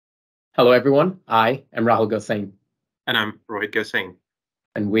Hello, everyone. I am Rahul Gossain, And I'm Rohit Gossain.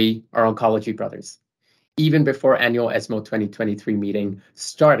 and we are Oncology Brothers. Even before annual ESMO 2023 meeting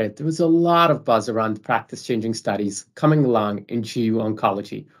started, there was a lot of buzz around practice-changing studies coming along in GU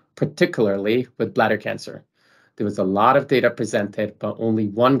oncology, particularly with bladder cancer. There was a lot of data presented, but only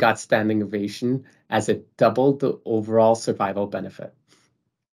one got standing ovation as it doubled the overall survival benefit.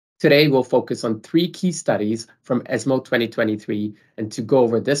 Today, we'll focus on three key studies from ESMO 2023, and to go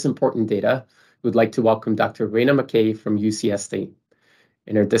over this important data, we'd like to welcome Dr. Rana McKay from UCSD.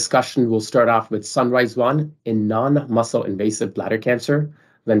 In our discussion, we'll start off with SunRISE-1 in non-muscle invasive bladder cancer,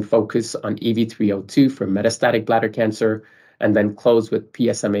 then focus on EV-302 for metastatic bladder cancer, and then close with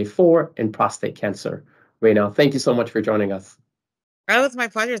PSMAfore in prostate cancer. Rana, thank you so much for joining us. Oh, it's my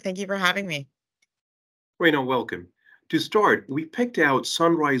pleasure. Thank you for having me. Rana, welcome. To start, we picked out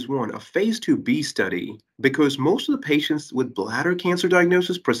SunRISE-1, a phase 2b study, because most of the patients with bladder cancer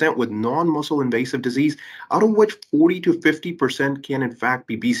diagnosis present with non-muscle invasive disease, out of which 40 to 50% can in fact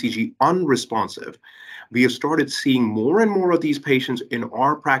be BCG unresponsive. We have started seeing more and more of these patients in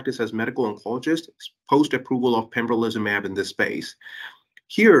our practice as medical oncologists post-approval of Pembrolizumab in this space.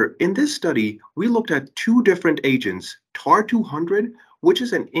 Here, in this study, we looked at two different agents, TAR-200, which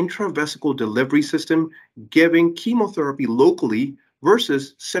is an intravesical delivery system giving chemotherapy locally,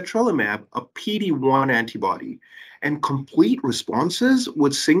 versus Cetrelimab, a PD-1 antibody. And complete responses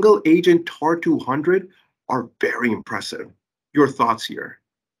with single-agent TAR-200 are very impressive. Your thoughts here?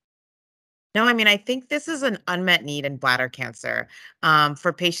 No, I think this is an unmet need in bladder cancer.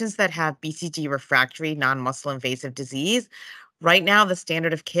 For patients that have BCG refractory non-muscle invasive disease, right now the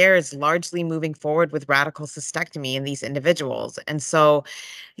standard of care is largely moving forward with radical cystectomy in these individuals. And so,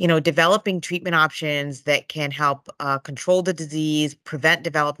 developing treatment options that can help control the disease, prevent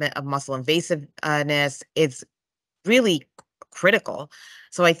development of muscle invasiveness is really critical.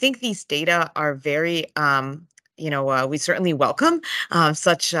 So I think these data are very we certainly welcome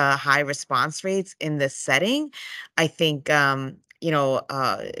such high response rates in this setting. I think,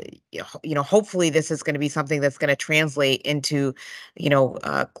 hopefully this is going to be something that's going to translate into,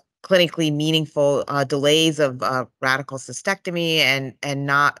 clinically meaningful delays of radical cystectomy and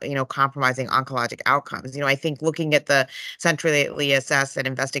not, compromising oncologic outcomes. I think looking at the centrally assessed and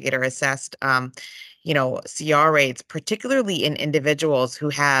investigator assessed CR rates, particularly in individuals who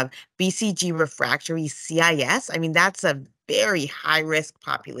have BCG refractory CIS. That's a very high risk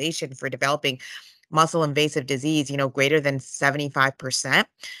population for developing muscle invasive disease, greater than 75%.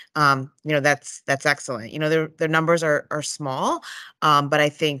 That's excellent. Their numbers are small, but I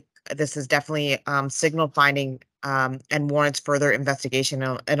think this is definitely signal finding and warrants further investigation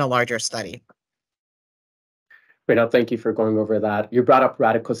in a larger study. Rana, thank you for going over that. You brought up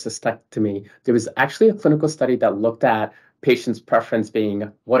radical cystectomy. There was actually a clinical study that looked at patients' preference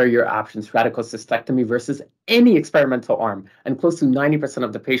being, what are your options, radical cystectomy versus any experimental arm? And close to 90%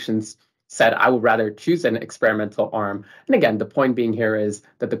 of the patients said, I would rather choose an experimental arm. And again, the point being here is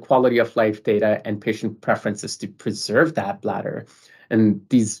that the quality of life data and patient preferences to preserve that bladder. And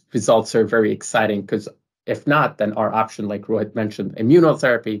these results are very exciting because if not, then our option, like Rohit mentioned,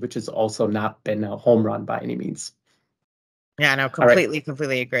 immunotherapy, which has also not been a home run by any means. Yeah, no,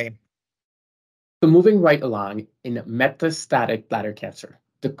 completely agree. So moving right along, in metastatic bladder cancer,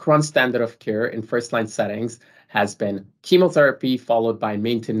 the current standard of care in first-line settings has been chemotherapy followed by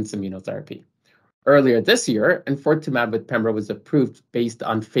maintenance immunotherapy. Earlier this year, Enfortumab with Pembro was approved based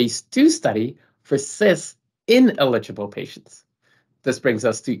on phase 2 study for cis-ineligible patients. This brings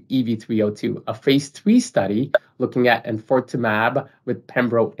us to EV-302, a phase 3 study looking at Enfortumab with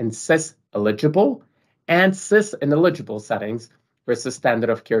Pembro in cis-eligible and cis-ineligible settings versus standard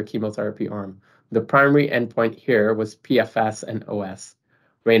of care chemotherapy arm. The primary endpoint here was PFS and OS.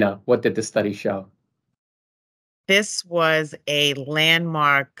 Rana, what did the study show? This was a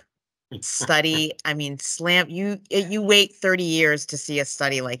landmark study. You wait 30 years to see a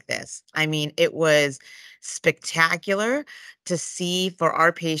study like this. It was spectacular to see for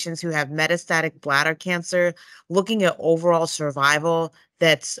our patients who have metastatic bladder cancer, looking at overall survival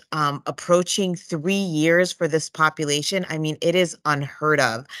that's approaching 3 years for this population. It is unheard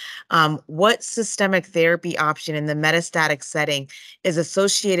of. What systemic therapy option in the metastatic setting is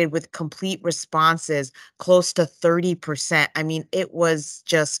associated with complete responses close to 30%? It was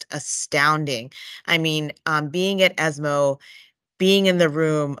just astounding. Being at ESMO, being in the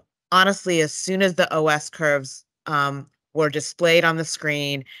room, honestly, as soon as the OS curves were displayed on the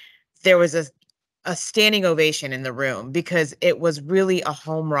screen, there was a standing ovation in the room because it was really a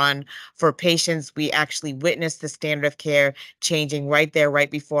home run for patients. We actually witnessed the standard of care changing right there,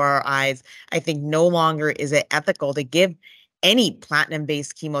 right before our eyes. I think no longer is it ethical to give any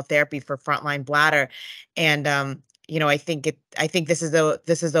platinum-based chemotherapy for frontline bladder. And I think this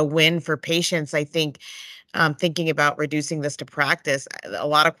is a win for patients. I think thinking about reducing this to practice, a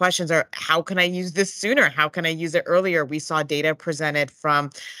lot of questions are, how can I use this sooner? How can I use it earlier? We saw data presented from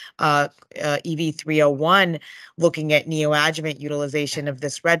EV-301 looking at neoadjuvant utilization of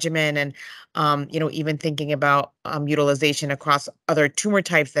this regimen, and even thinking about utilization across other tumor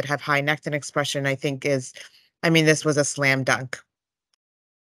types that have high nectin expression, this was a slam dunk.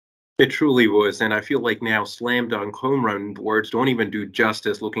 It truly was, and I feel like now slam dunk home run words don't even do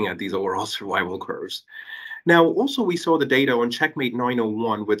justice looking at these overall survival curves. Now, also we saw the data on Checkmate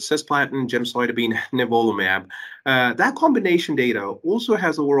 901 with cisplatin, gemcitabine, nivolumab. That combination data also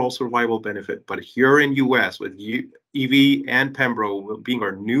has overall survival benefit, but here in US with EV and Pembro being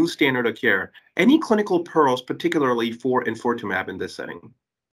our new standard of care, any clinical pearls, particularly for Enfortumab in this setting?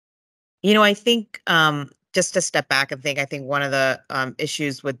 I think just to step back and think, I think one of the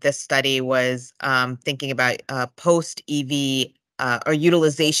issues with this study was thinking about post-EV or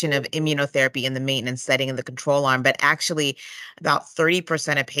utilization of immunotherapy in the maintenance setting in the control arm, but actually about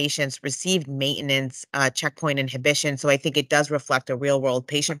 30% of patients received maintenance checkpoint inhibition. So I think it does reflect a real-world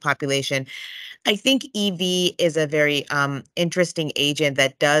patient population. I think EV is a very interesting agent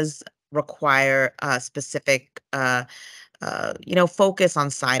that does require specific focus on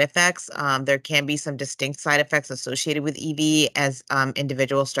side effects. There can be some distinct side effects associated with EV as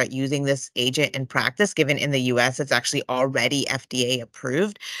individuals start using this agent in practice, given in the US it's actually already FDA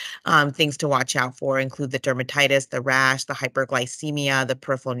approved. Things to watch out for include the dermatitis, the rash, the hyperglycemia, the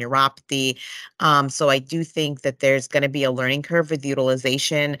peripheral neuropathy. So I do think that there's going to be a learning curve with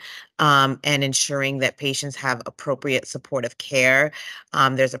utilization and ensuring that patients have appropriate supportive care.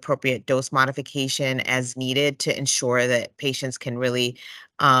 There's appropriate dose modification as needed to ensure that patients can really,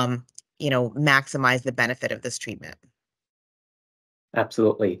 maximize the benefit of this treatment.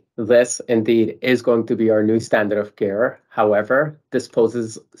 Absolutely. This indeed is going to be our new standard of care. However, this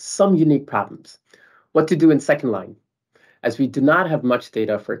poses some unique problems. What to do in second line? As we do not have much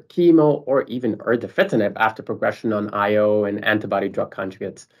data for chemo or even erdafitinib after progression on IO and antibody drug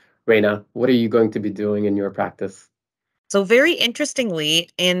conjugates. Rana, what are you going to be doing in your practice? So very interestingly,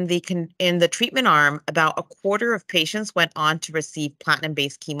 in the treatment arm, about a quarter of patients went on to receive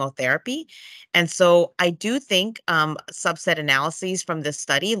platinum-based chemotherapy. And so I do think subset analyses from this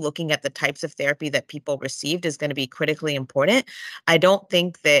study, looking at the types of therapy that people received, is going to be critically important. I don't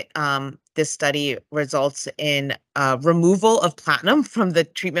think that this study results in removal of platinum from the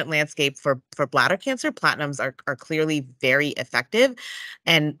treatment landscape for bladder cancer. Platinums are clearly very effective.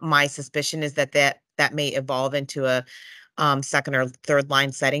 And my suspicion is that may evolve into a second or third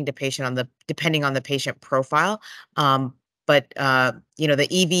line setting depending on the patient profile. But the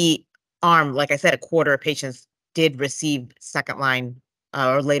EV arm, like I said, a quarter of patients did receive second line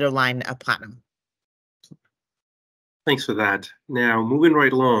or later line of platinum. Thanks for that. Now, moving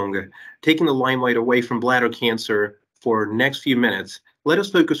right along, taking the limelight away from bladder cancer for next few minutes, let us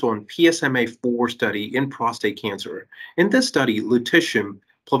focus on PSMAfore study in prostate cancer. In this study, lutetium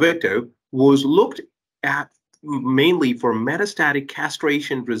Pluvicto was looked at mainly for metastatic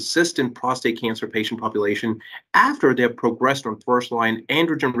castration-resistant prostate cancer patient population after they have progressed on first-line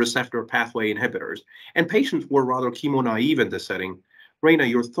androgen receptor pathway inhibitors, and patients were rather chemo-naive in this setting. Rana,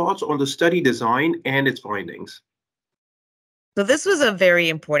 your thoughts on the study design and its findings? So this was a very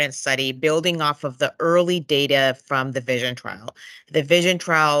important study building off of the early data from the VISION trial. The VISION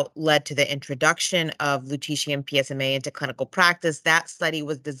trial led to the introduction of lutetium PSMA into clinical practice. That study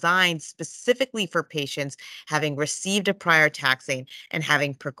was designed specifically for patients having received a prior taxane and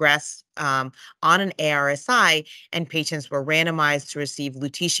having progressed on an ARSI, and patients were randomized to receive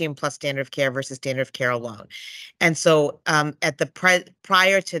lutetium plus standard of care versus standard of care alone. And so at the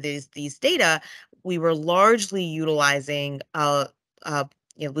prior to these data, we were largely utilizing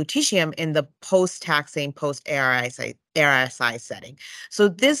lutetium in the post-taxane, post-ARSI setting. So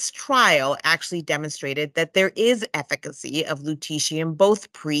this trial actually demonstrated that there is efficacy of lutetium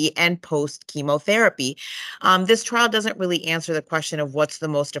both pre and post chemotherapy. This trial doesn't really answer the question of what's the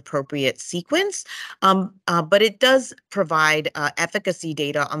most appropriate sequence, but it does provide efficacy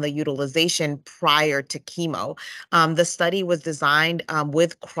data on the utilization prior to chemo. The study was designed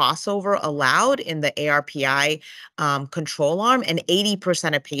with crossover allowed in the ARPI control arm, and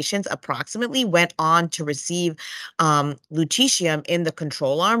 80% of patients approximately went on to receive lutetium in the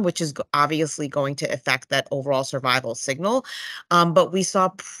control arm, which is obviously going to affect that overall survival signal. But we saw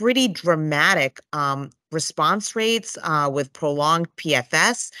pretty dramatic response rates with prolonged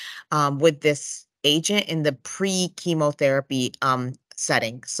PFS with this agent in the pre-chemotherapy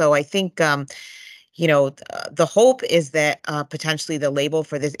setting. So I think the hope is that potentially the label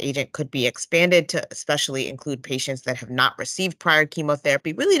for this agent could be expanded to especially include patients that have not received prior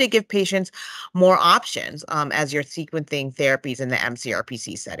chemotherapy, really to give patients more options as you're sequencing therapies in the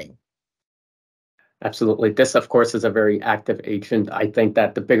mCRPC setting. Absolutely. This, of course, is a very active agent. I think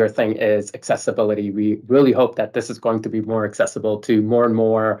that the bigger thing is accessibility. We really hope that this is going to be more accessible to more and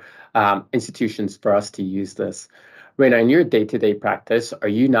more institutions for us to use this. Rana, in your day-to-day practice, are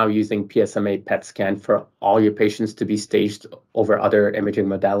you now using PSMA PET scan for all your patients to be staged over other imaging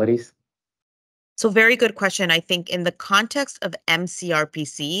modalities? So very good question. I think in the context of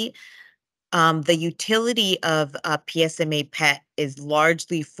mCRPC, the utility of PSMA PET is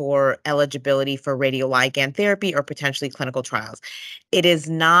largely for eligibility for radioligand therapy or potentially clinical trials. It is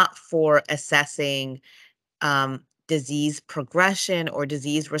not for assessing disease progression or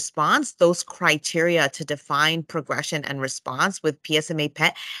disease response. Those criteria to define progression and response with PSMA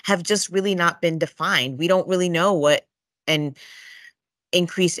PET have just really not been defined. We don't really know what an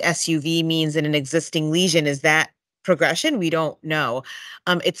increased SUV means in an existing lesion. Is that progression? We don't know.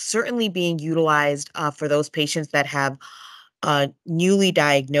 It's certainly being utilized for those patients that have newly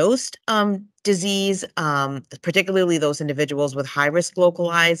diagnosed disease, particularly those individuals with high-risk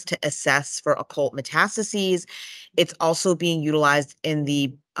localized, to assess for occult metastases. It's also being utilized in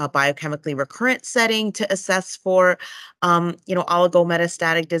the biochemically recurrent setting to assess for,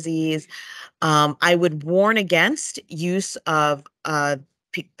 oligometastatic disease. I would warn against use of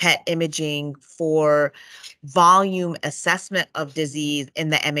PET imaging for volume assessment of disease in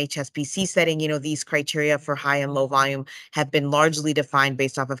the MHSPC setting. These criteria for high and low volume have been largely defined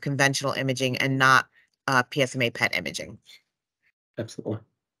based off of conventional imaging and not PSMA PET imaging. Absolutely.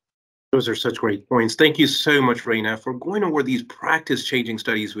 Those are such great points. Thank you so much, Rana, for going over these practice-changing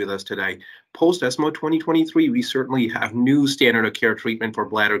studies with us today. Post-ESMO 2023, we certainly have new standard of care treatment for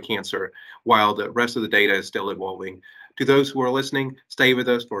bladder cancer, while the rest of the data is still evolving. To those who are listening, stay with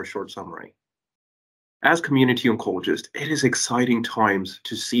us for a short summary. As community oncologists, it is exciting times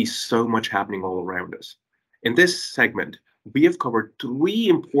to see so much happening all around us. In this segment, we have covered 3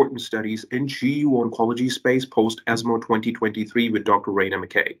 important studies in GU oncology space post-ESMO 2023 with Dr. Rana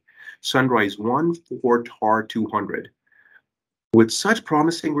McKay. SunRISE-1 for TAR-200. With such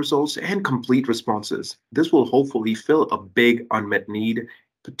promising results and complete responses, this will hopefully fill a big unmet need,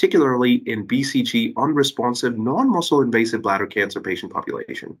 particularly in BCG unresponsive non-muscle invasive bladder cancer patient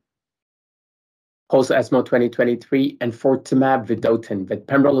population. Post-ESMO 2023, Enfortumab Vedotin with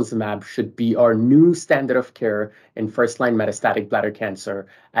Pembrolizumab should be our new standard of care in first-line metastatic bladder cancer,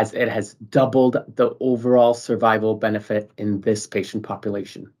 as it has doubled the overall survival benefit in this patient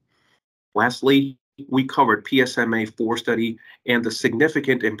population. Lastly, We covered PSMAfore study and the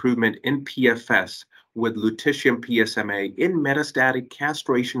significant improvement in PFS with lutetium PSMA in metastatic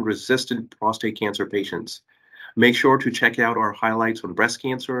castration-resistant prostate cancer patients. Make sure to check out our highlights on breast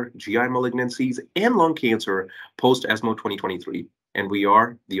cancer, GI malignancies, and lung cancer post-ESMO 2023. And we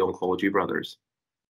are the Oncology Brothers.